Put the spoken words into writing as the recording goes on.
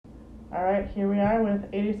All right, here we are with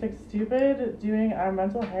 86 Stupid doing our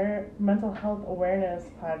mental health awareness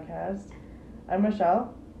podcast. I'm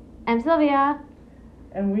Michelle. I'm Sylvia.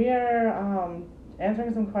 And we are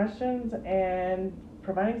answering some questions and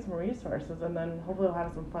providing some resources, and then hopefully we'll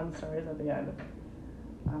have some fun stories at the end.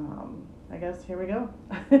 I guess here we go.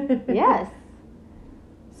 Yes.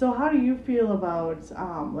 So how do you feel about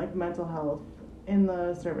like mental health in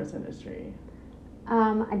the service industry?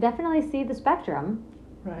 I definitely see the spectrum.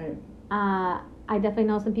 Right. I definitely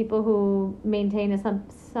know some people who maintain a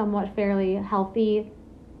somewhat fairly healthy,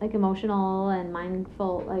 like emotional and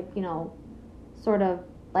mindful, like, sort of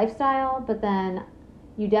lifestyle, but then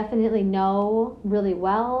you definitely know really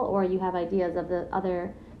well, or you have ideas of the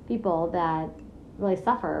other people that really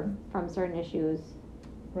suffer from certain issues.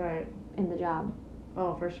 Right. In the job.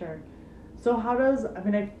 Oh, for sure. So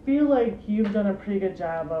I feel like you've done a pretty good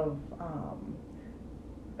job of,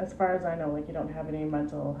 as far as I know, like you don't have any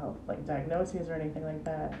mental health like diagnoses or anything like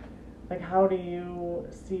that. Like how do you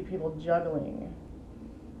see people juggling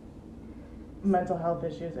mental health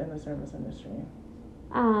issues in the service industry?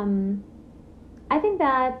 I think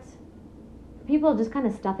that people just kind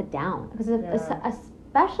of stuff it down because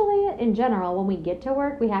especially in general, when we get to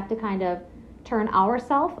work, we have to kind of turn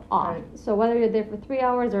ourselves off. Right. So whether you're there for 3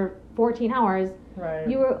 hours or 14 hours, right.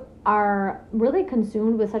 You are really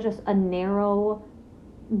consumed with such a narrow,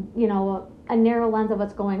 a narrow lens of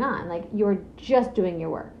what's going on. Like you're just doing your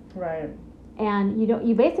work. Right. And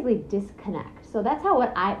you basically disconnect. So that's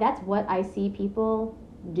what I see people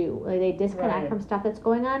do. Like they disconnect from stuff that's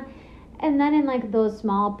going on. And then in like those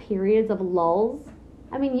small periods of lulls,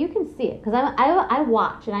 I mean, you can see it because I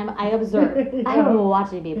watch and I observe. I'm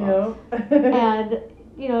watching people, and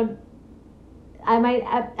I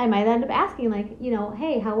might end up asking like,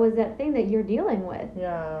 hey, how was that thing that you're dealing with?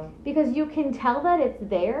 Yeah. Because you can tell that it's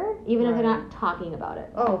there even if they're not talking about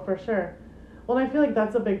it. Oh, for sure. Well, I feel like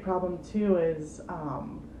that's a big problem too. Is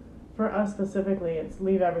for us specifically, it's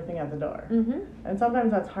leave everything at the door, and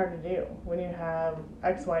sometimes that's hard to do when you have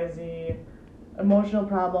XYZ emotional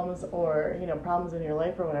problems or problems in your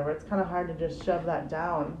life or whatever. It's kind of hard to just shove that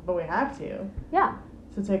down, but we have to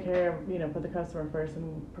take care of put the customer first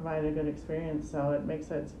and provide a good experience. So it makes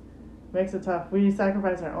it tough. We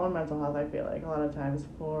sacrifice our own mental health, I feel like, a lot of times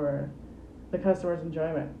for the customer's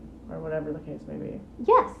enjoyment or whatever the case may be.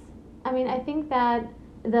 Yes. I mean, I think that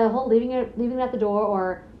the whole leaving it at the door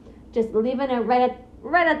or just leaving it right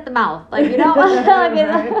at the mouth, like yes,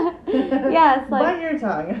 like bite your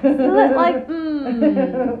tongue. Like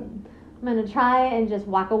I'm gonna try and just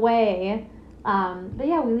walk away. But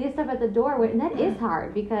yeah, we leave stuff at the door, and that is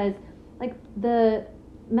hard because like the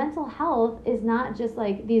mental health is not just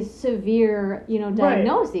like these severe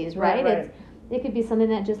diagnoses, right? It could be something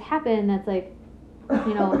that just happened that's like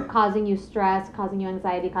causing you stress, causing you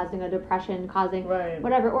anxiety, causing a depression, causing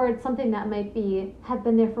whatever, or it's something that might have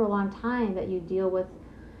been there for a long time that you deal with.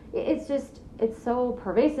 It's so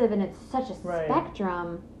pervasive and it's such a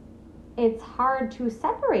spectrum. It's hard to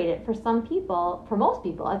separate it for some people, for most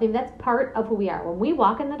people. I think that's part of who we are. When we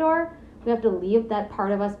walk in the door, we have to leave that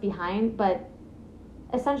part of us behind, but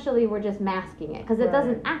essentially we're just masking it because it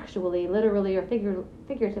doesn't actually literally or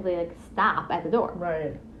figuratively like stop at the door.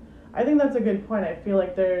 Right. I think that's a good point. I feel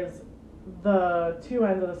like there's the two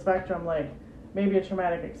ends of the spectrum, like maybe a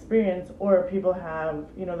traumatic experience, or people have,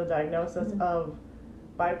 the diagnosis of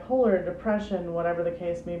bipolar, depression, whatever the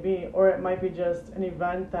case may be, or it might be just an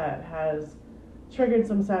event that has triggered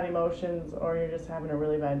some sad emotions, or you're just having a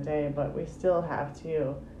really bad day, but we still have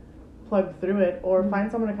to plug through it or find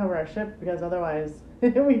someone to cover our shift because otherwise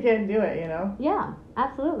we can't do it, Yeah,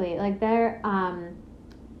 absolutely. Like for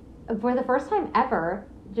the first time ever,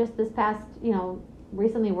 just this past,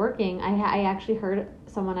 recently working, I actually heard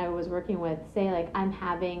someone I was working with say, like, I'm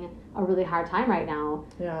having a really hard time right now.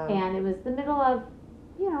 Yeah. And it was the middle of,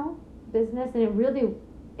 business, and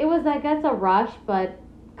it was, I guess, a rush, but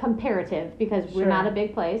comparative because we're not a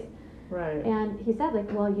big place. Right. And he said,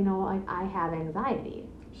 like, well, I have anxiety.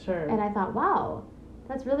 Sure. And I thought, wow,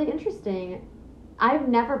 that's really interesting. I've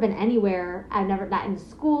never been anywhere. Not in a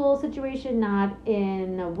school situation, not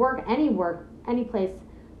in work, any place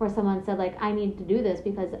where someone said, like, I need to do this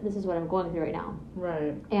because this is what I'm going through right now.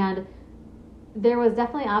 Right. And there was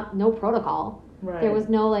definitely no protocol. Right. There was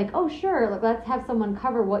no, like, oh, sure, let's have someone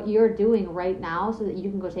cover what you're doing right now so that you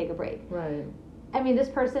can go take a break. Right. I mean, this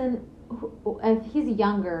person, he's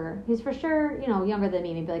younger. He's for sure, younger than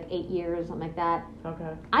me, maybe like 8 years, something like that. Okay.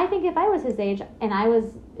 I think if I was his age and I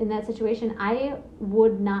was in that situation, I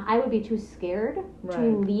would be too scared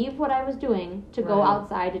to leave what I was doing to go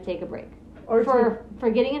outside to take a break. Or for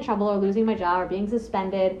getting in trouble or losing my job or being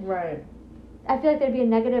suspended. Right. I feel like there'd be a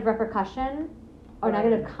negative repercussion or Right.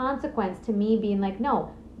 negative consequence to me being like,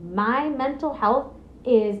 no, my mental health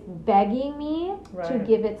is begging me to Right.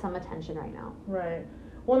 give it some attention right now. Right.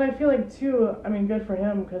 Well, and I feel like too, I mean, good for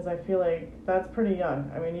him, because I feel like that's pretty young.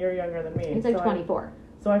 I mean, you're younger than me. It's like so 24.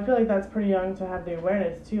 So I feel like that's pretty young to have the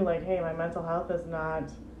awareness too, like, hey, my mental health is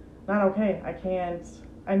not okay.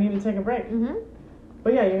 I need to take a break. Mm-hmm.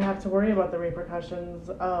 But yeah, you have to worry about the repercussions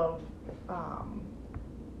of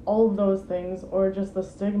all of those things, or just the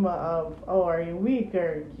stigma of, oh, are you weak,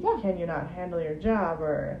 or can you not handle your job,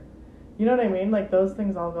 or, you know what I mean? Like, those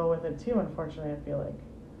things all go with it too, unfortunately, I feel like.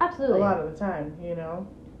 Absolutely. A lot of the time, you know?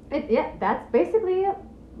 That's basically,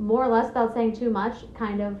 more or less, without saying too much,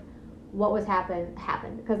 kind of what was happened.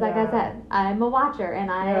 Because like I said, I'm a watcher, and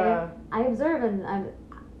I observe, and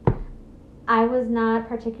I was not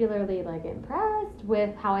particularly, like, impressed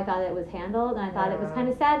with how I thought it was handled, and I thought it was kind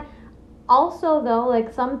of sad. Also, though,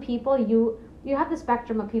 like, some people, you have the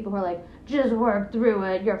spectrum of people who are like, just work through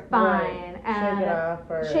it, you're fine, and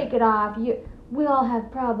shake it off. We all have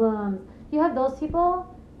problems. You have those people,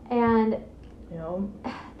 and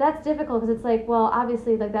that's difficult, because it's like, well,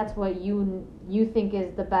 obviously, like, that's what you think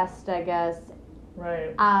is the best, I guess.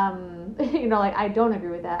 Right. Like, I don't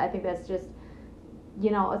agree with that. I think that's just,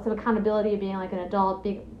 it's some accountability of being like an adult,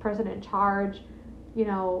 big person in charge.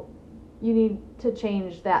 You need to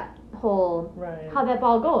change that whole how that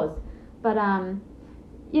ball goes. But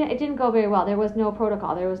it didn't go very well. There was no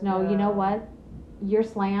protocol. There was no, you know what, you're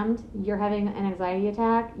slammed, you're having an anxiety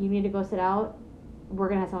attack, you need to go sit out, we're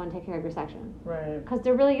gonna have someone take care of your section. Right. Because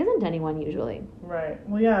there really isn't anyone usually. Right.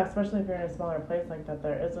 Well, yeah, especially if you're in a smaller place like that,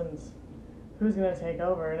 there isn't who's gonna take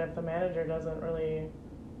over, and if the manager doesn't really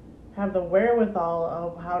have the wherewithal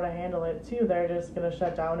of how to handle it too, they're just gonna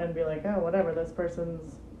shut down and be like, oh, whatever, this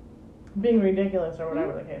person's being ridiculous, or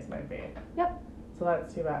whatever the case might be. Yep. So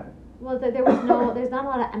that's too bad. Well, there's not a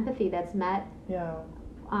lot of empathy that's met. Yeah.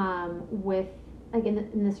 With, like,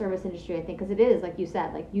 in the service industry, I think, because it is, like you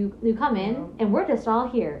said, like, you come in and we're just all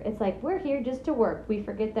here. It's like, we're here just to work. We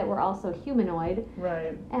forget that we're also humanoid.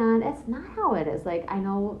 Right. And it's not how it is. Like, I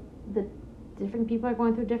know that different people are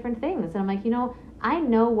going through different things, and I'm like, I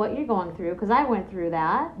know what you're going through, because I went through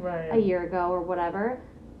that a year ago or whatever.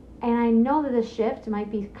 And I know that the shift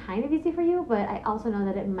might be kind of easy for you, but I also know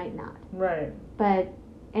that it might not. Right. But,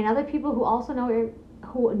 and other people who also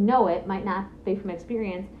know it might not be from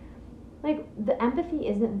experience, like, the empathy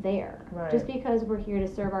isn't there. Right. Just because we're here to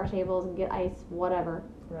serve our tables and get ice, whatever.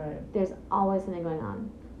 Right. There's always something going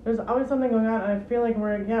on. There's always something going on, and I feel like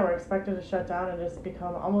we're expected to shut down and just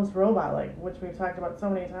become almost robot-like, which we've talked about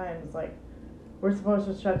so many times. Like, we're supposed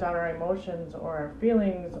to shut down our emotions or our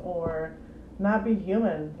feelings, or not be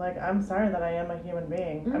human. Like, I'm sorry that I am a human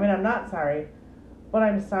being. Mm-hmm. I mean, I'm not sorry, but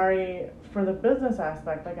I'm sorry for the business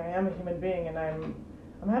aspect. Like, I am a human being, and I'm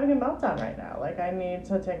having a meltdown right now. Like, I need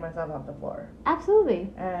to take myself off the floor.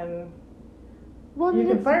 Absolutely. And well, you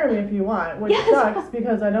can fire me if you want, which sucks,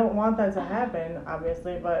 because I don't want that to happen,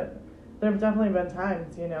 obviously, but there have definitely been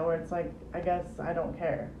times, where it's like, I guess I don't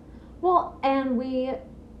care. Well, and we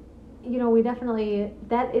definitely,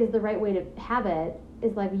 that is the right way to have it,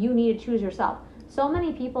 is like, you need to choose yourself. So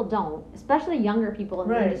many people don't, especially younger people in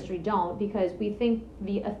the industry don't, because we think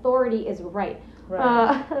the authority is right.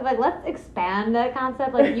 Like, let's expand that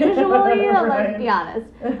concept. Like, usually, let's be honest,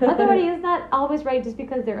 authority is not always right just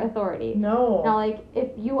because they're authority. No. Now, like, if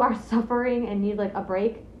you are suffering and need, like, a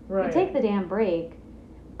break, you take the damn break.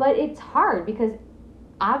 But it's hard because,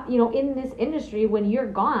 in this industry, when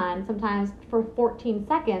you're gone, sometimes for 14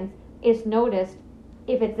 seconds, it's noticed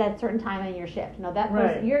if it's that certain time in your shift. That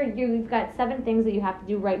person, you've got 7 things that you have to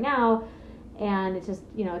do right now, and it's just,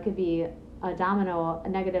 it could be a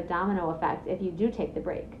negative domino effect if you do take the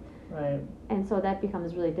break. Right. And so that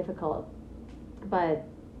becomes really difficult. But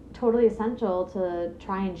totally essential to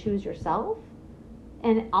try and choose yourself.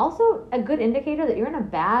 And also a good indicator that you're in a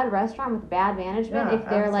bad restaurant with bad management if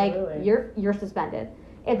they're absolutely. Like, you're suspended.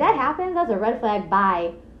 If that happens, that's a red flag.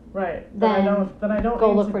 Bye. Right. Then I don't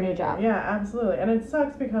go look for a new job. Yeah, absolutely. And it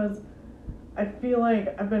sucks because I feel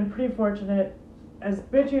like I've been pretty fortunate, as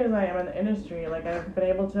bitchy as I am in the industry. Like, I've been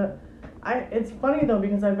able to. It's funny though,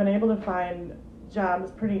 because I've been able to find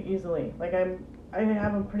jobs pretty easily. Like, I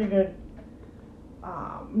have a pretty good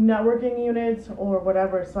networking unit or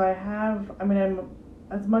whatever. So I'm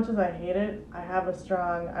as much as I hate it, I'm a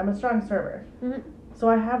strong server. Mm-hmm. So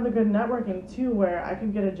I have the good networking too, where I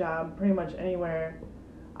can get a job pretty much anywhere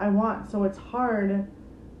I want. So it's hard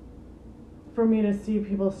for me to see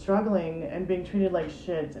people struggling and being treated like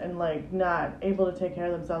shit and, like, not able to take care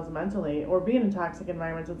of themselves mentally or be in toxic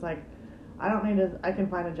environments. It's like, I can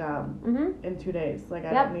find a job in 2 days. Like,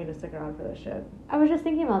 I don't need to stick around for this shit. I was just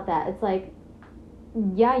thinking about that. It's like,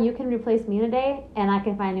 yeah, you can replace me in a day, and I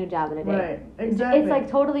can find a new job in a day. Right, exactly. It's like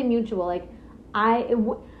totally mutual. Like,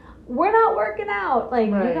 we're not working out. Like,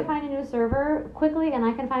 you can find a new server quickly, and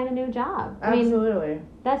I can find a new job. Absolutely. I mean,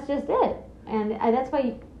 that's just it. And that's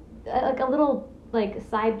why, like, a little, like,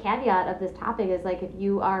 side caveat of this topic is, like, if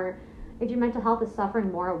your mental health is suffering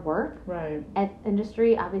more at work, at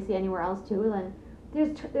industry, obviously anywhere else too, then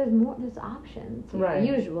there's options.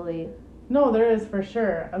 Usually. No, there is for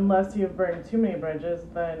sure. Unless you've burned too many bridges,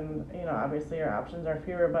 then, you know, obviously your options are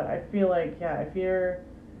fewer. But I feel like, yeah, if you're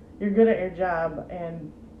good at your job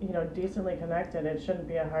and, you know, decently connected, it shouldn't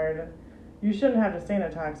be you shouldn't have to stay in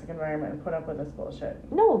a toxic environment and put up with this bullshit.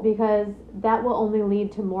 No, because that will only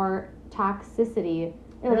lead to more toxicity.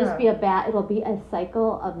 It'll just be it'll be a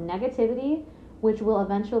cycle of negativity, which will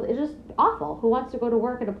eventually, it's just awful. Who wants to go to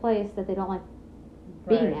work at a place that they don't like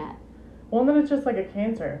being at? Well, and then it's just like a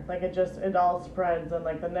cancer. Like, it all spreads, and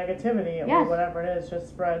like the negativity or whatever it is just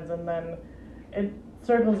spreads, and then it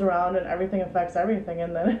circles around and everything affects everything,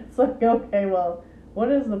 and then it's like, okay, well, what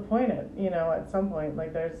is the point at some point?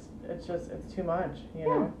 Like, it's too much, you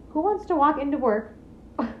know? Who wants to walk into work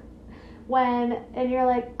and you're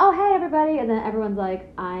like, oh, hey, everybody, and then everyone's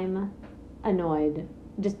like, I'm annoyed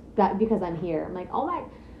just because I'm here. I'm like, oh my,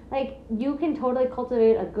 like, you can totally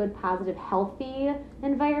cultivate a good, positive, healthy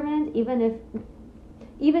environment, even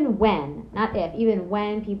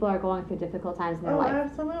when people are going through difficult times in their life. Oh,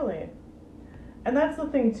 absolutely. And that's the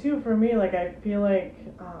thing, too, for me. Like, I feel like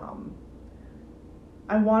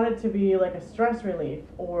I want it to be, like, a stress relief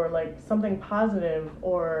or, like, something positive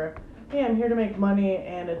or, hey, I'm here to make money,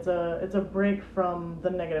 and it's a break from the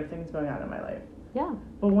negative things going on in my life. Yeah.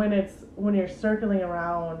 But when you're circling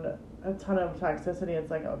around a ton of toxicity,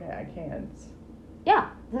 it's like, okay, I can't. Yeah.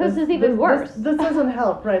 This is even worse. This doesn't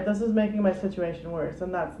help, right? This is making my situation worse,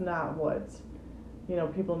 and that's not what, you know,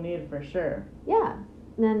 people need for sure. Yeah.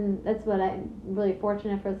 And that's what I'm really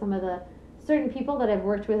fortunate for some of the certain people that I've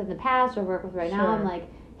worked with in the past or work with right now. I'm like,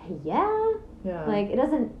 hey, yeah. Like,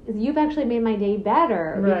 you've actually made my day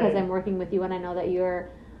better because I'm working with you, and I know that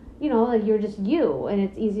you're, you know, like, you're just you, and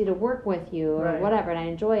it's easy to work with you or whatever, and I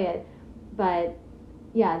enjoy it. But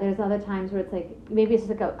yeah, there's other times where it's like, maybe it's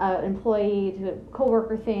just like a employee to a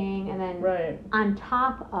coworker thing, and then on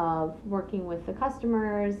top of working with the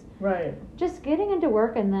customers, just getting into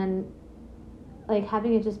work and then, like,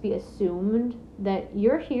 having it just be assumed that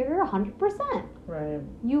you're here 100%.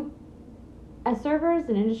 You, as servers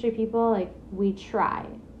and industry people, like, we try,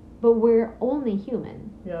 but we're only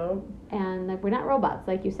human. And, like, we're not robots,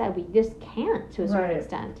 like you said. We just can't to a certain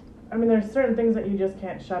extent. I mean, there's certain things that you just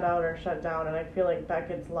can't shut out or shut down, and I feel like that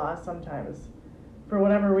gets lost sometimes. For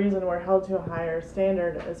whatever reason, we're held to a higher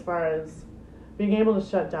standard as far as being able to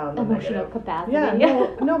shut down the emotional capacity. Yeah,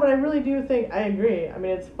 no, but I really do think, I agree. I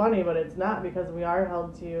mean, it's funny, but it's not, because we are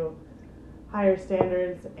held to higher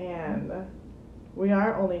standards, and we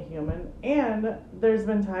are only human. And there's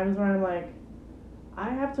been times where I'm like, I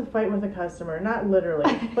have to fight with a customer, not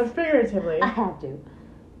literally, but figuratively. I have to.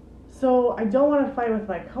 So I don't want to fight with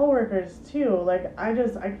my coworkers too. Like,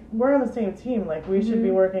 we're on the same team. Like, we should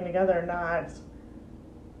be working together, not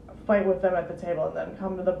fight with them at the table and then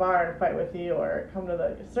come to the bar and fight with you, or come to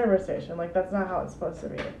the service station. Like, that's not how it's supposed to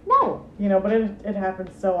be. No. You know, but it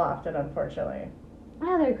happens so often, unfortunately.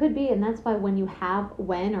 Yeah, there could be, and that's why when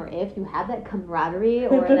or if you have that camaraderie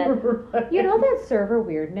or that, you know, that server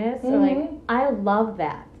weirdness, or like, I love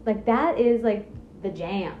that. Like, that is like the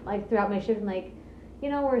jam. Like, throughout my shift, I'm like, you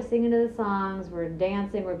know, we're singing to the songs, we're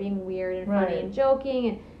dancing, we're being weird and funny and joking,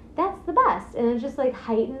 and that's the best. And it just, like,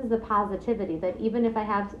 heightens the positivity that even if I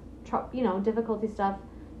have, you know, difficult stuff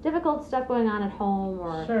going on at home,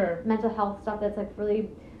 or mental health stuff that's, like, really,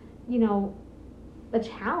 you know, a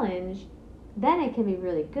challenge, then it can be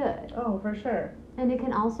really good. Oh, for sure. And it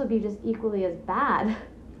can also be just equally as bad,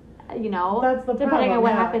 you know, that's the depending on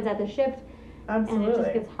what happens at the shift. Absolutely. And it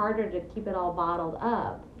just gets harder to keep it all bottled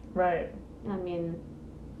up. I mean,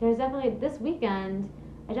 there's definitely, this weekend,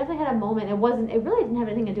 I definitely had a moment. It really didn't have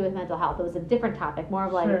anything to do with mental health. It was a different topic, more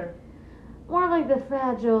of like the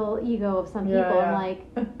fragile ego of some people. I'm like,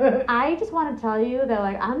 I just want to tell you that,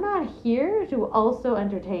 like, I'm not here to also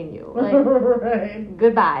entertain you. Like,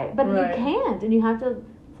 goodbye. But you can't, and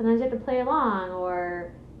sometimes you have to play along,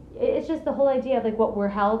 or it's just the whole idea of, like,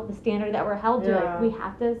 the standard that we're held to. Like, we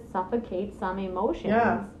have to suffocate some emotions.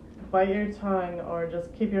 Bite your tongue, or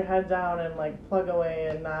just keep your head down and, like, plug away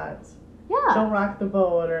and not don't rock the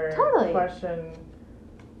boat, or question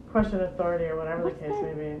authority, or whatever the case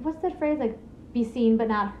may be. What's that phrase, like, be seen but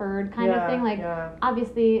not heard kind of thing. Like,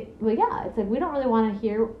 obviously, well, yeah, it's like we don't really want to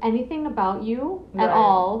hear anything about you at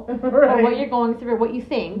all, or what you're going through, or what you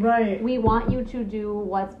think. Right. We want you to do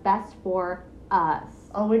what's best for us.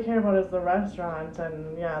 All we care about is the restaurant,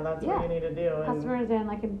 and that's what you need to do. Customers and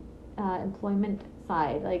like employment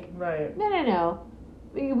side, like right. No.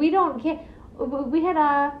 We don't care. We had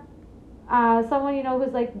someone,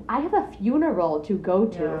 who's like, I have a funeral to go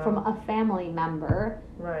to from a family member,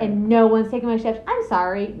 and no one's taking my shift. I'm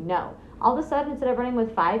sorry, no. All of a sudden, instead of running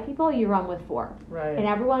with 5 people, you run with 4. Right. And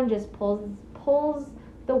everyone just pulls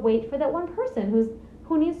the weight for that one person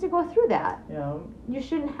who needs to go through that. Yeah. You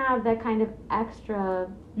shouldn't have that kind of extra.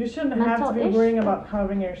 You shouldn't have to be worrying about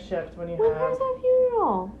covering your shift when you have. Where's that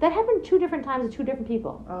funeral? That happened 2 different times with 2 different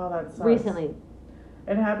people. Oh, that sucks. Recently.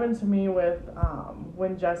 It happened to me with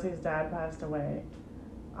when Jesse's dad passed away.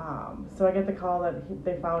 So I get the call that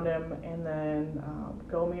they found him, and then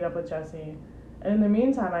go meet up with Jesse. And in the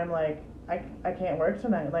meantime, I'm like, I can't work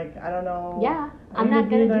tonight. Like, I don't know. Yeah, I'm not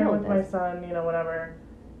going to be there there with my son, whatever.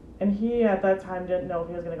 And he at that time didn't know if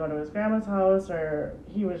he was going to go to his grandma's house, or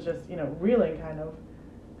he was just reeling kind of,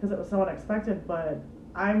 because it was so unexpected. But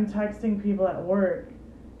I'm texting people at work,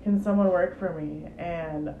 can someone work for me?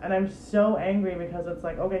 And I'm so angry because it's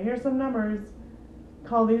like, okay, here's some numbers,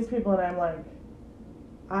 call these people, and I'm like,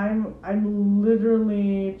 I'm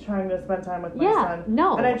literally trying to spend time with my son.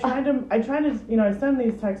 No. And I tried to I send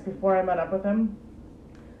these texts before I met up with him,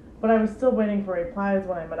 but I was still waiting for replies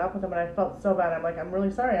when I met up with him, and I felt so bad. I'm like, I'm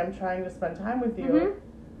really sorry, I'm trying to spend time with you. Mm-hmm.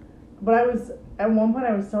 But at one point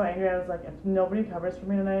I was so angry, I was like, if nobody covers for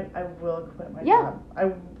me tonight, I will quit my job. I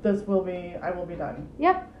will be done.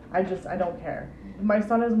 Yep. I don't care. My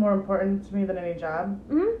son is more important to me than any job.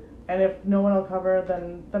 Mm-hmm. And if no one will cover,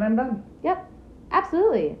 then I'm done. Yep.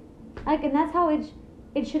 Absolutely. Like, and that's how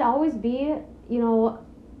it should always be,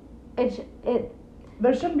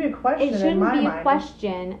 there shouldn't be a question in my mind. It shouldn't be a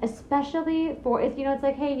question, especially especially for if, it's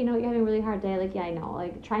like, hey, you're having a really hard day. Like, yeah, I know.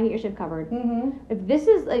 Like, try and get your shift covered. Mm-hmm. If this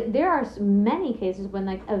is, like, there are many cases when,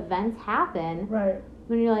 like, events happen. Right.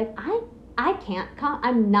 When you're like, I can't come.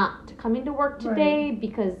 I'm not coming to work today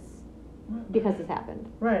because this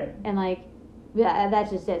happened. Right. And, like,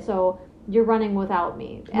 that's just it. So you're running without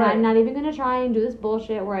me. And I'm not even going to try and do this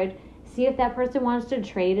bullshit where I see if that person wants to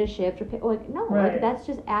trade a shift or pick, like, no. Right. Like, that's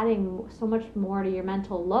just adding so much more to your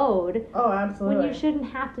mental load. Oh, absolutely. When you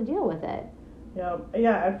shouldn't have to deal with it.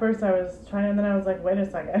 Yeah, at first I was trying, and then I was like, wait a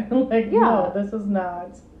second. Like, no, this is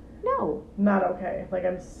not okay. Like,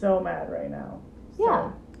 I'm so mad right now. So.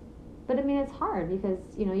 Yeah. But, I mean, it's hard because,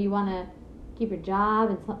 you want to keep your job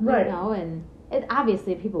and something, and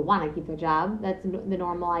obviously people want to keep their job. That's the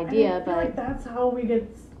normal idea. I feel like that's how we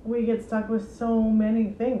get stuck with so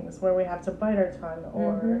many things where we have to bite our tongue,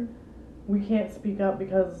 or we can't speak up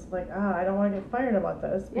because, like, I don't want to get fired about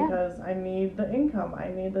this because I need the income. I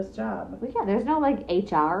need this job. Well, yeah, there's no, like,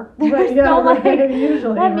 HR. There's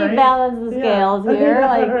usually, let me balance the scales here.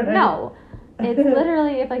 Like, no. It's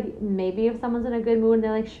literally if someone's in a good mood and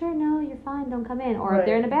they're like, sure, no, you're fine, don't come in. Or if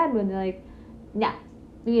they're in a bad mood, they're like, nah,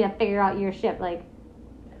 you need to figure out your ship. Like,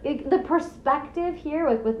 the perspective here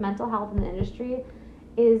with mental health in the industry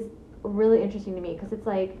is really interesting to me, because it's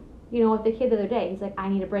like, with the kid the other day, he's like, I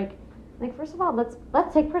need a break. Like, first of all,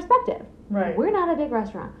 let's take perspective. Right. We're not a big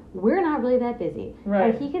restaurant. We're not really that busy.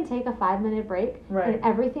 Right. But he can take a 5-minute break, and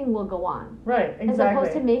everything will go on. Right, exactly. As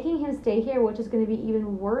opposed to making him stay here, which is going to be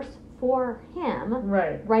even worse for him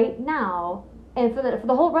right now, and for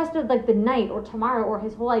the whole rest of, like, the night or tomorrow, or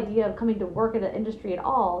his whole idea of coming to work at an industry at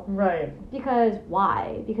all. Right. Because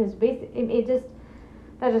why? Because basically,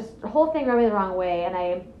 the whole thing rubbed me the wrong way, and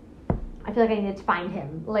I feel like I need to find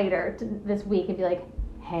him later this week and be like,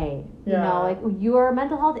 hey, like, your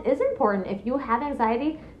mental health is important. If you have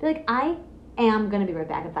anxiety, be like, I am going to be right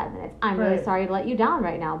back in 5 minutes. I'm really sorry to let you down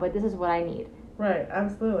right now, but this is what I need. Right,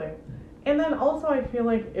 absolutely. And then also I feel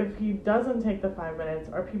like if he doesn't take the 5 minutes,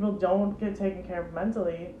 or people don't get taken care of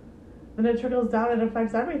mentally, then it trickles down and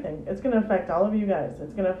affects everything. It's going to affect all of you guys.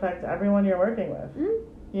 It's going to affect everyone you're working with. Mm-hmm.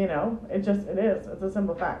 It is. It's a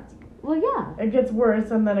simple fact. Well, yeah. It gets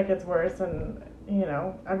worse, and then it gets worse, and,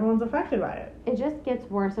 everyone's affected by it. It just gets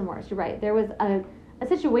worse and worse. You're right. There was a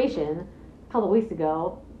situation a couple of weeks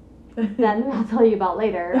ago that I'll tell you about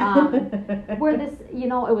later, where this, it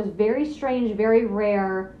was very strange, very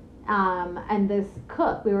rare. And this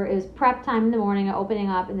cook, it was prep time in the morning, opening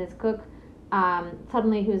up, and this cook,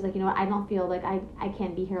 suddenly he was like, I don't feel like I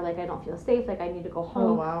can't be here, like, I don't feel safe, like, I need to go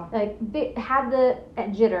home. Oh, wow. Like, they had the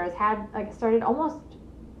jitters, started almost,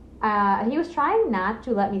 he was trying not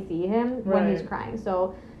to let me see him when he was crying,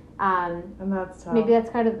 so, and that's tough. Maybe that's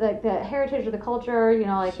kind of like the heritage of the culture,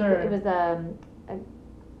 Sure. It was,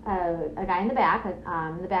 a guy in the back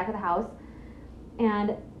of the house, and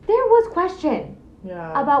there was question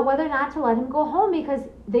about whether or not to let him go home because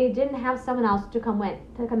they didn't have someone else to come in.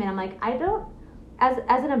 I'm like, I don't, as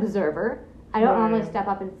an observer, I don't normally step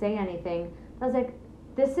up and say anything. I was like,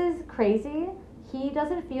 this is crazy. He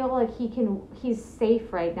doesn't feel like he's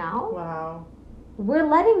safe right now. Wow. We're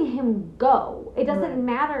letting him go. It doesn't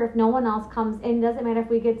matter if no one else comes in. It doesn't matter if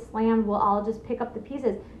we get slammed. We'll all just pick up the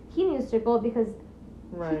pieces. He needs to go because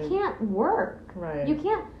he can't work. Right. You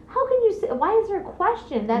can't. How can you say, why is there a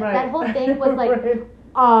question? That whole thing was like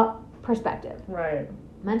perspective. Right.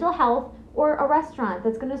 Mental health or a restaurant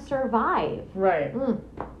that's going to survive. Right.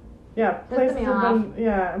 Yeah, places have been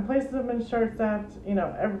and places have been short staffed,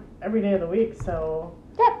 every day of the week. So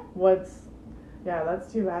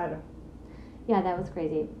that's too bad. Yeah, that was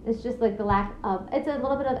crazy. It's just like the lack of, it's a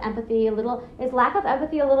little bit of empathy, it's lack of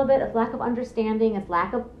empathy a little bit, it's lack of understanding, it's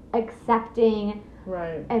lack of accepting.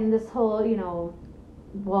 Right. And this whole,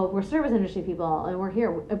 well, we're service industry people and we're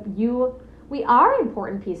here. We are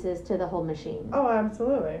important pieces to the whole machine. Oh,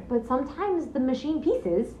 absolutely. But sometimes the machine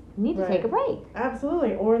pieces need to take a break.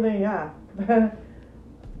 Absolutely. Or it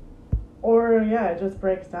just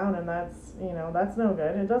breaks down and that's no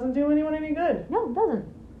good. It doesn't do anyone any good. No, it doesn't.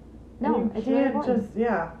 No, you can't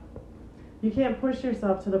you can't push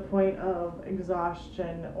yourself to the point of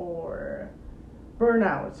exhaustion or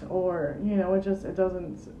burnout or, it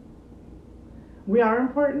doesn't. We are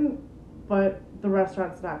important, but the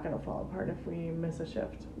restaurant's not going to fall apart if we miss a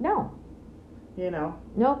shift. No.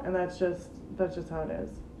 Nope. And that's just how it is.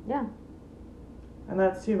 Yeah. And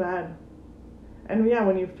that's too bad. And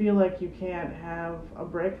when you feel like you can't have a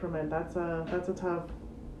break from it, that's a tough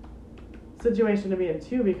situation to be in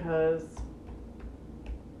too, because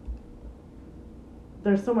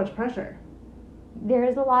there's so much pressure. There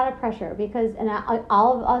is a lot of pressure because, and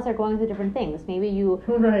all of us are going through different things. Maybe you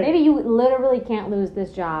literally can't lose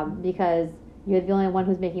this job because you're the only one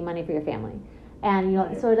who's making money for your family, and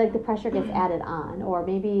so like the pressure gets added on, or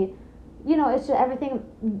maybe, it's just everything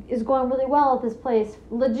is going really well at this place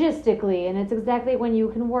logistically, and it's exactly when you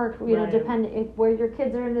can work, depending if where your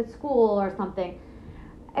kids are in the school or something.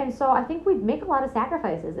 And so I think we make a lot of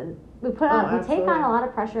sacrifices, and we take on a lot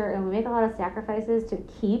of pressure, and we make a lot of sacrifices to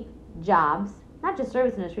keep jobs, not just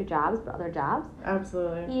service industry jobs, but other jobs.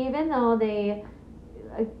 Absolutely. Even though they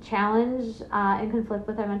challenge and conflict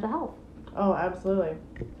with our mental health. Oh, absolutely.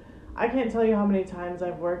 I can't tell you how many times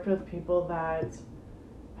I've worked with people that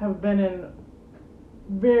have been in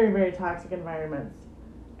very, very toxic environments.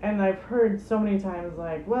 And I've heard so many times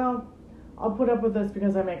like, well, I'll put up with this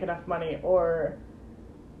because I make enough money, or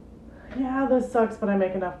yeah, this sucks, but I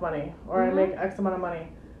make enough money, or I make X amount of money.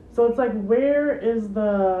 So it's like, where's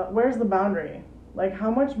the boundary? Like,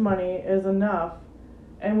 how much money is enough?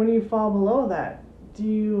 And when you fall below that, do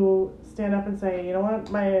you stand up and say, you know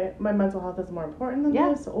what, my mental health is more important than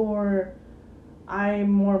this, or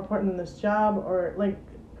I'm more important than this job, or like,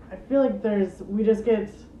 I feel like we just get,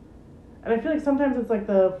 and I feel like sometimes it's like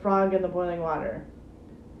the frog in the boiling water.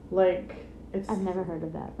 Like, I've never heard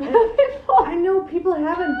of that. I know people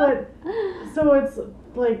haven't, but so it's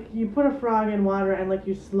like you put a frog in water and like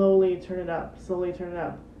you slowly turn it up,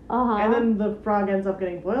 and then the frog ends up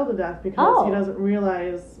getting boiled to death because he doesn't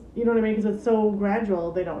realize, you know what I mean? Because it's so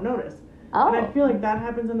gradual, they don't notice. And I feel like that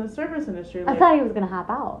happens in the service industry. Like, I thought he was gonna hop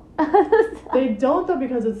out. They don't though,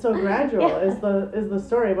 because it's so gradual. Is the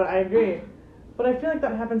story? But I agree. But I feel like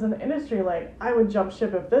that happens in the industry. Like, I would jump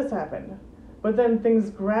ship if this happened. But then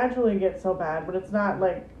things gradually get so bad, but it's not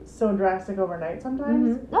like so drastic overnight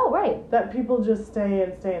sometimes. Mm-hmm. Oh, right. That people just stay,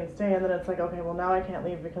 and then it's like, okay, well now I can't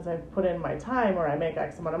leave because I've put in my time, or I make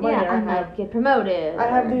X amount of money, or I might get promoted. I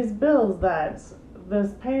have these bills that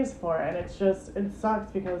this pays for, and it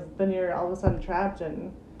sucks because then you're all of a sudden trapped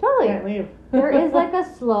and can't leave. There is like a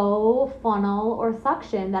slow funnel or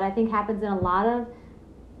suction that I think happens for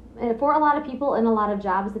a lot of people in a lot of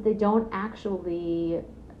jobs that they don't actually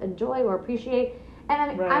enjoy or appreciate.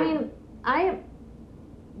 And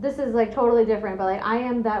this is like totally different, but like I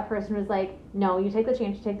am that person who's like, no, you take the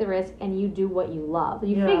chance, you take the risk, and you do what you love.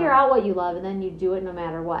 You figure out what you love, and then you do it no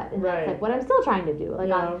matter what. And that's like what I'm still trying to do. Like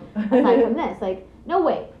aside from this, like no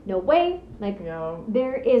way. Like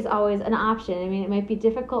there is always an option. I mean, it might be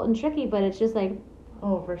difficult and tricky, but it's just like,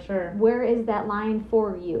 oh, for sure. Where is that line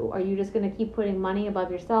for you? Are you just going to keep putting money above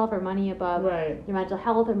yourself, or money above your mental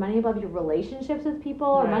health, or money above your relationships with people,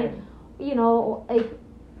 or money, like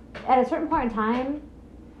at a certain point in time,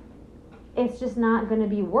 it's just not going to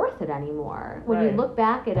be worth it anymore. When you look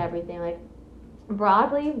back at everything, like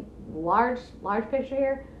broadly, large picture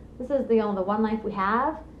here, this is the one life we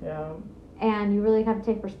have. Yeah. And you really have to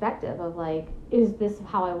take perspective of like, is this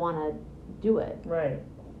how I want to do it? Right.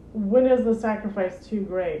 When is the sacrifice too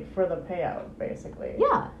great for the payout, basically?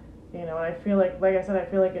 Yeah. You know, and I feel like I said, I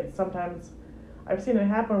feel like it's sometimes, I've seen it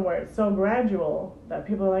happen where it's so gradual that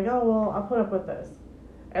people are like, oh, well, I'll put up with this.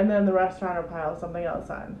 And then the restaurant will pile something else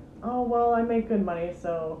on. Oh, well, I make good money,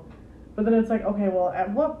 so. But then it's like, okay, well, at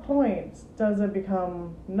what point does it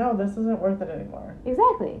become, no, this isn't worth it anymore?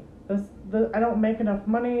 Exactly. I don't make enough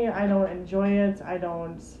money, I don't enjoy it,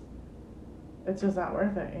 it's just not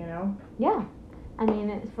worth it, you know? Yeah. I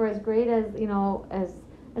mean, for as great as, you know,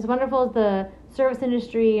 as wonderful as the service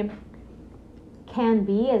industry can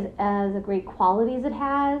be, as a great qualities it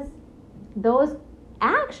has, those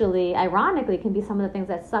actually, ironically, can be some of the things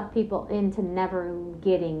that suck people into never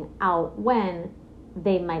getting out when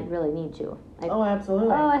they might really need to. Like, oh,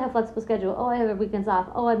 absolutely. Oh, I have flexible schedule. Oh, I have weekends off.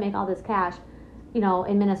 Oh, I make all this cash. You know,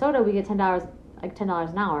 in Minnesota, we get $10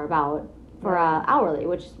 an hour about for hourly,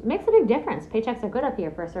 which makes a big difference. Paychecks are good up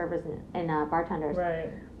here for servers and bartenders. Right.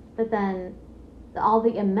 But then all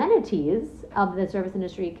the amenities of the service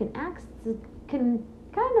industry can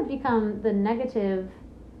kind of become the negative,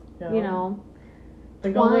 you know,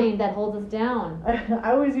 twine that holds us down.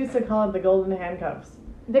 I always used to call it the golden handcuffs.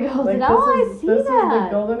 The golden, like, I see this that. is the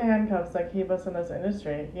golden handcuffs that keep us in this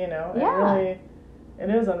industry, you know? Yeah. It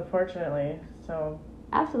is, unfortunately, so.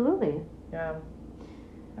 Absolutely. Yeah.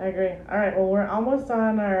 I agree. All right, well, we're almost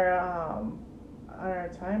on our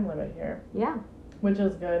time limit here. Yeah. Which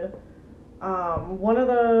is good. One of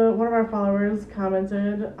our followers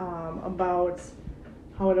commented about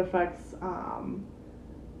how it affects our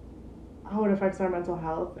mental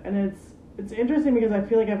health, and it's interesting because I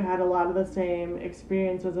feel like I've had a lot of the same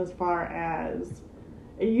experiences as far as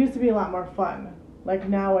it used to be a lot more fun. Like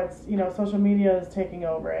now it's, you know, social media is taking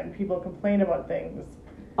over and people complain about things.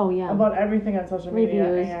 Oh yeah. About everything on social media.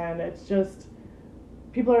 Reviews. And it's just,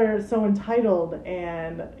 people are so entitled,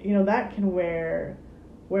 and, you know, that can wear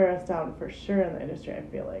us down for sure in the industry. I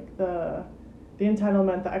feel like the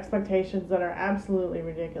entitlement, the expectations that are absolutely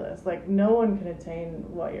ridiculous. Like, no one can attain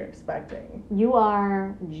what you're expecting. You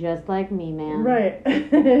are just like me, man. Right.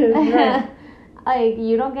 Right. Like,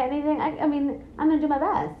 you don't get anything. I mean, I'm gonna do my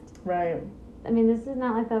best. Right. I mean, this is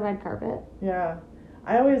not like the red carpet. Yeah.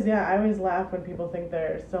 I always laugh when people think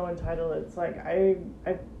they're so entitled. It's like,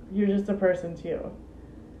 you're just a person too.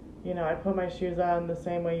 You know, I put my shoes on the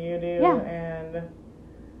same way you do. Yeah. And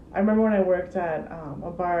I remember when I worked at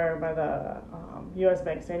a bar by the U.S.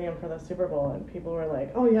 Bank Stadium for the Super Bowl, and people were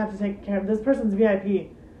like, oh, you have to take care of this person's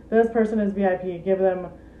VIP. This person is VIP. Give them.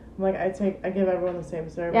 I'm like, I give everyone the same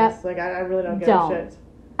service. Yep. Like, I really don't give a shit.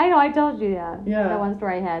 I know, I told you that. Yeah. That one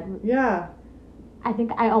story I had. Yeah.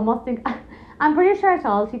 I'm pretty sure I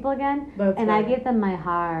tell those people again, That's and funny. I give them my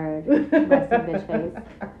hard resting bitch face.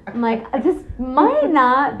 I'm like, this might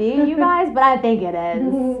not be you guys, but I think it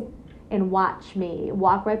is. And watch me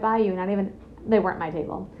walk right by you, they weren't my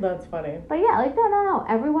table. That's funny. But yeah, like, no,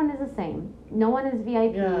 everyone is the same. No one is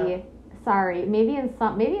VIP. Yeah. Sorry, maybe in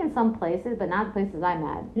some places, but not the places I'm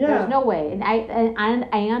at. Yeah. There's no way, and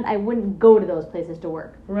I wouldn't go to those places to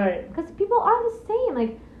work. Right. Because people are the same.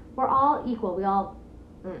 Like, we're all equal. We all.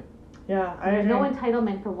 Yeah, There's no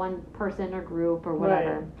entitlement for one person or group or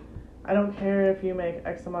whatever. Right. I don't care if you make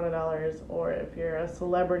X amount of dollars, or if you're a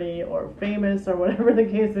celebrity or famous or whatever the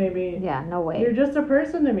case may be. Yeah, no way. You're just a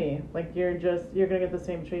person to me. Like, you're gonna get the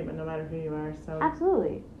same treatment no matter who you are. So.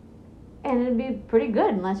 Absolutely. And it'd be pretty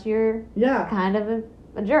good unless you're kind of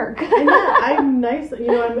a jerk. And yeah, I'm nice. You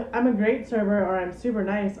know, I'm a great server, or I'm super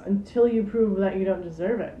nice until you prove that you don't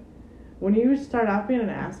deserve it. When you start off being an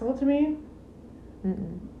asshole to me,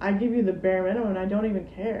 I give you the bare minimum, and I don't even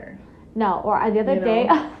care. No, or the other day,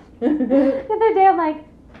 I'm like,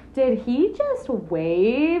 did he just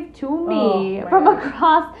wave to me from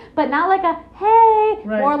across, but not like a hey,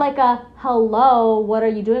 more like a hello, what are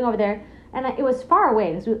you doing over there? And it was far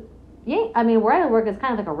away. Where I work is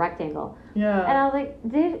kind of like a rectangle. Yeah. And I was like,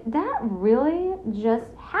 did that really just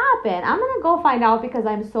happen? I'm going to go find out because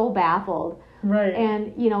I'm so baffled. Right.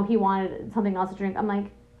 And, you know, he wanted something else to drink. I'm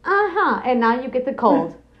like, uh-huh. And now you get the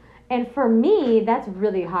cold. And for me, that's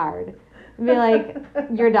really hard. Be like,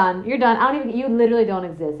 you're done. You're done. You literally don't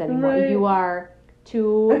exist anymore. Right. You are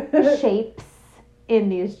two shapes in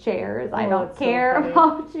these chairs. I don't care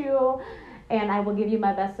about you. And I will give you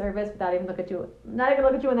my best service without even not even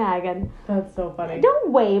look at you in the eye again. That's so funny.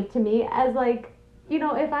 Don't wave to me as like, you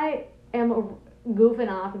know, if I am goofing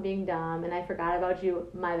off and being dumb and I forgot about you,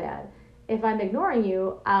 my bad. If I'm ignoring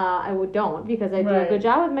you, I don't, because I do a good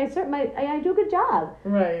job with I do a good job.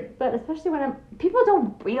 Right. But especially when people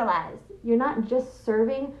don't realize you're not just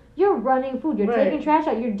serving, you're running food, you're Right. taking trash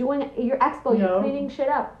out, you're doing your expo, you're cleaning shit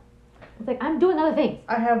up. It's like, I'm doing other things.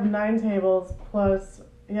 I have 9 tables plus,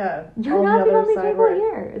 yeah. You're all not the other only side table work.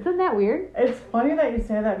 here. Isn't that weird? It's funny that you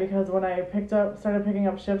say that because when I started picking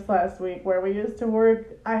up shifts last week where we used to work,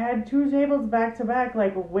 I had 2 tables back to back,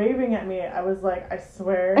 like waving at me. I was like, I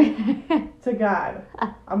swear to God,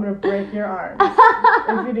 I'm gonna break your arms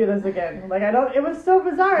if you do this again. Like, it was so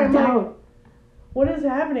bizarre. I'm like, what is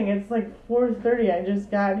happening? It's like 4:30. I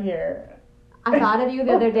just got here. I thought of you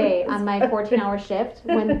the other day on my 14-hour shift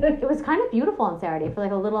when it was kind of beautiful on Saturday for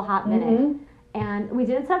like a little hot minute. Mm-hmm. And we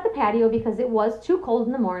didn't set up the patio because it was too cold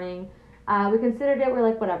in the morning. We considered it. We're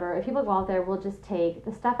like, whatever. If people go out there, we'll just take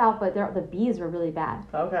the stuff out. But the bees were really bad.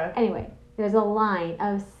 Okay. Anyway, there's a line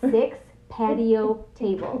of 6 patio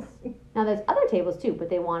tables. Now, there's other tables too, but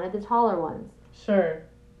they wanted the taller ones. Sure.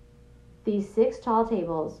 These 6 tall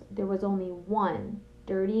tables, there was only one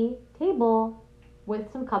dirty table with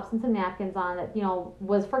some cups and some napkins on that,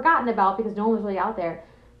 was forgotten about because no one was really out there.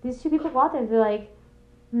 These 2 people go out there and they're like,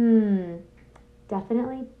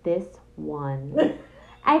 definitely this one.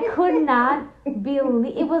 I could not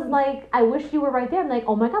believe, it was like, I wish you were right there. I'm like,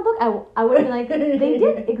 oh my God, look, I would be like, they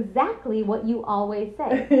did exactly what you always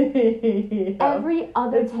say. Yeah. Every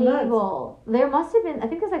other It's table, there must have been, I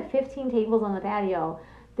think there's like 15 tables on the patio.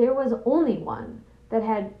 There was only one that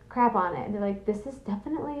had crap on it. And they're like, this is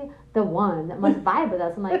definitely the one that must vibe with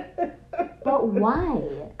us. I'm like, but why?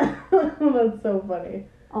 That's so funny.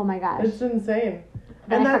 Oh my gosh. It's insane.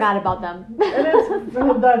 Then I forgot about them.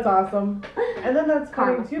 And that's awesome. And then that's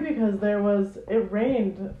funny Karma. too because it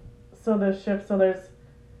rained, so there's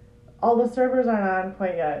all the servers aren't on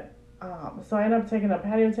quite yet. So I ended up taking a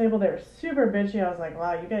patio table. They were super bitchy. I was like,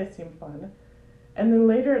 wow, you guys seem fun. And then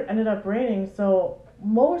later it ended up raining, so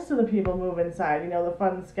most of the people move inside, the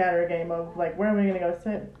fun scatter game of like, where are we gonna go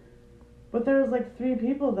sit? But there was like 3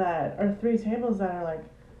 tables that are like,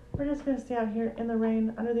 we're just gonna stay out here in the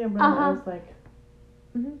rain under the umbrella. I was like,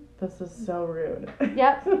 this is so rude.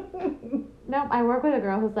 Yep. Nope, I work with a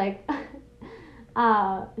girl who's like,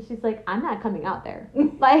 she's like, I'm not coming out there.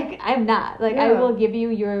 Like, I'm not. Like, I will give you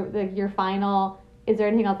your final, is there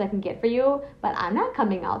anything else I can get for you? But I'm not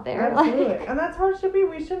coming out there. Absolutely. And that's how it should be.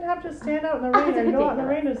 We shouldn't have to stand out in the rain and go out in the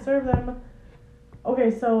rain to serve them.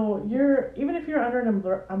 Okay, so even if you're under an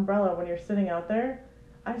umbrella when you're sitting out there,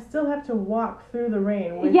 I still have to walk through the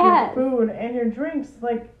rain with your food and your drinks.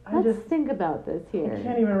 Like, Let's think about this here. I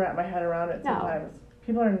can't even wrap my head around it sometimes.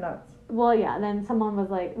 People are nuts. Well, yeah, then someone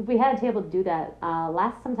was like, we had a table to do that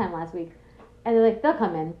sometime last week, and they're like, they'll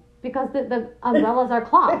come in because the umbrellas are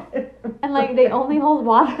cloth, and like they only hold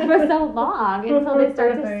water for so long until they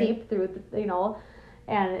start to seep through,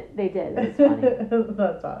 and they did. It's funny.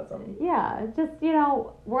 That's awesome. Yeah, just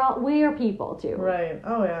we are people too. Right.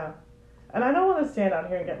 Oh yeah. And I don't want to stand out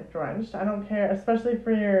here and get drenched. I don't care, especially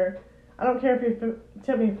I don't care if you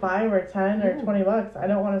tip me $5 or $10 or $20. I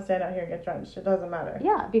don't want to stand out here and get drenched. It doesn't matter.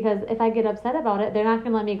 Yeah, because if I get upset about it, they're not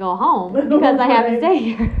going to let me go home because I have to stay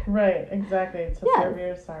here. Right, exactly. To serve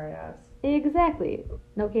your sorry ass. Exactly.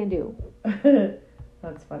 No can do.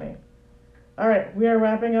 That's funny. All right, we are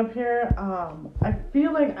wrapping up here. I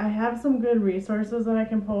feel like I have some good resources that I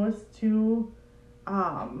can post to.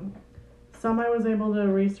 Some I was able to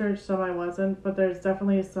research, some I wasn't, but there's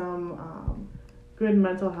definitely some good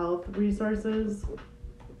mental health resources.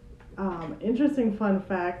 Interesting fun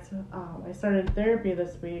fact, I started therapy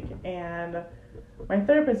this week, and my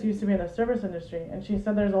therapist used to be in the service industry, and she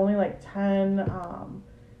said there's only like 10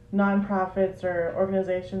 nonprofits or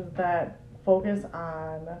organizations that focus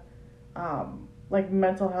on like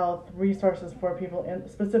mental health resources for people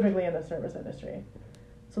specifically in the service industry.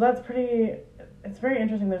 So it's very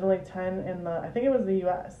interesting. There's only 10 I think it was the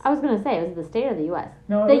U.S. I was going to say, it was the state of the U.S.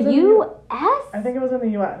 No, it was the U.S.? I think it was in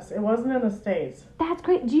the U.S. It wasn't in the States. That's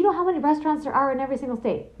great. Do you know how many restaurants there are in every single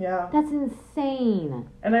state? Yeah. That's insane.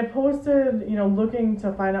 And I posted, looking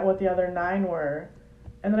to find out what the other 9 were.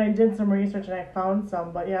 And then I did some research and I found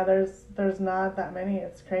some. But yeah, there's not that many.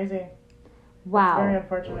 It's crazy. Wow. It's very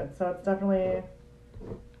unfortunate. So it's definitely...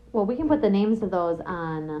 Well, we can put the names of those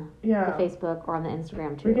on the Facebook or on the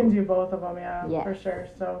Instagram too. We can do both of them, yes. For sure.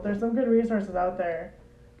 So there's some good resources out there,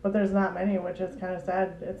 but there's not many, which is kind of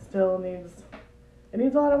sad. It still needs a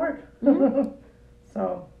lot of work. Mm-hmm.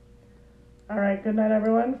 So, all right. Good night,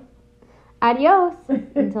 everyone. Adios.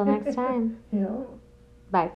 Until next time. Yeah.